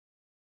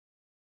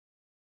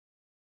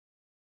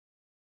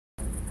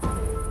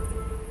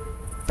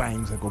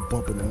things that go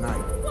bump in the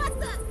night. What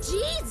the?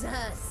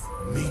 Jesus!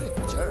 Me?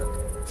 Jerk.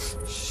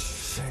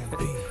 Sam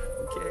B.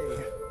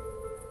 Okay.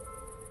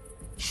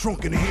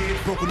 Shrunken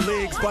head, broken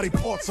legs, body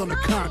parts on the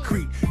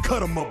concrete.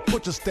 Cut 'em up,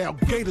 butcher style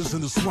gators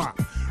in the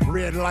swamp.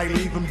 Red light,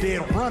 leave 'em dead,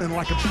 running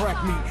like a track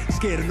meet.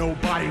 Scared of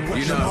nobody.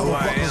 You know who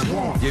I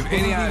am. Give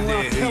any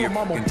idea who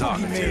you've been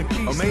talking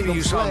to. Or maybe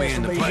you saw me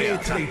in the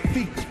playoffs.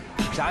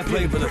 I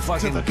played for the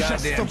fucking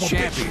goddamn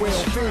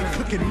champions.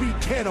 Cooking meat,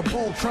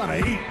 cannibal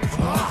trying to eat.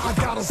 I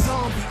got a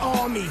zombie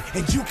army,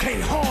 and you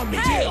can't harm me.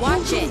 Hey,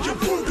 watch it. You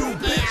voodoo,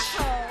 bitch.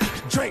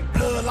 Drink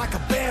blood like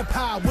a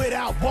vampire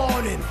without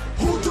warning.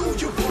 Who do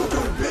you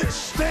voodoo, bitch?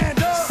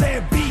 Stand up.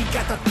 Sam B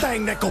got the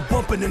thing that go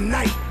bump in the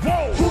night.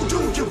 Whoa. Who do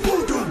you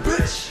voodoo,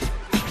 bitch?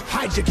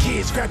 Hide your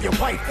kids, grab your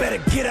wife, better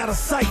get out of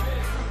sight.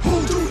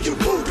 Who do you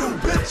voodoo,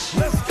 bitch?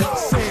 Let's go.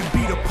 Sam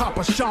B to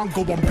Papa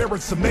Shango, I'm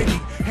buried some maybe.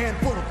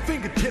 Handful of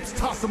fingertips,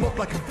 toss them up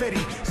like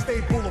confetti. Stay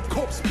full of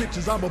corpse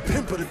bitches, I'm a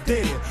pimp of the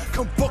dead.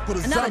 Come fuck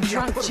with a Another zombie, I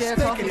drunk put a jerk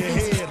stake off in your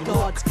against head.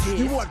 God's Look, gift.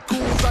 you want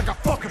ghouls, I got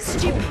fucking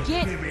Stupid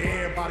git. Maybe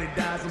everybody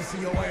dies and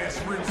see your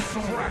ass real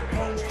soon. Crack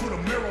bones to the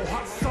mirror,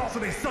 hot sauce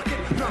and they suck it.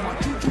 Now my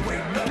juju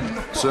ain't nothing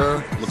to fuck.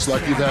 Sir, looks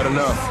like you've had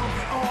enough.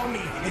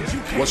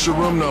 What's your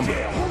room number?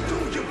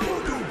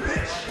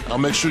 I'll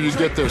make sure you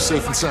get there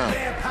safe and sound.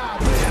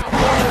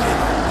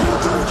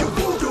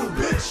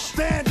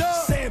 Stand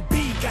up. Sam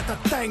B got the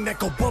thing that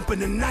go bump in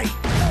the night.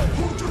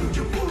 Who do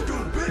you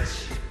voodoo,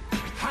 bitch?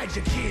 Hide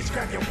your kids,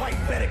 grab your wife,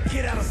 better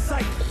get out of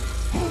sight.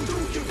 Who do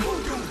you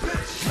voodoo,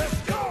 bitch?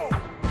 Let's go.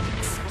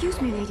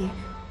 Excuse me, lady.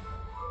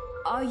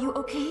 Are you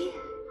okay?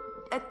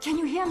 Can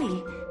you hear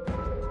me?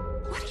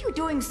 What are you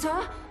doing,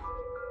 sir?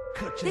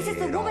 This is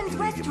the woman's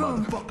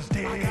restroom.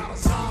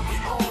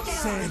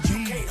 Sam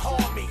B can't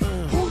harm me.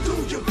 Who do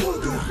you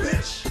voodoo,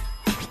 bitch?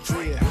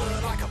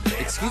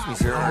 Excuse me,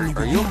 sir. Are you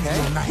okay?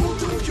 Who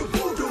do you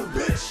voodoo,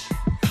 bitch?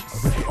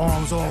 I rip your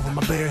arms off with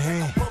my bare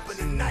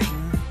hand.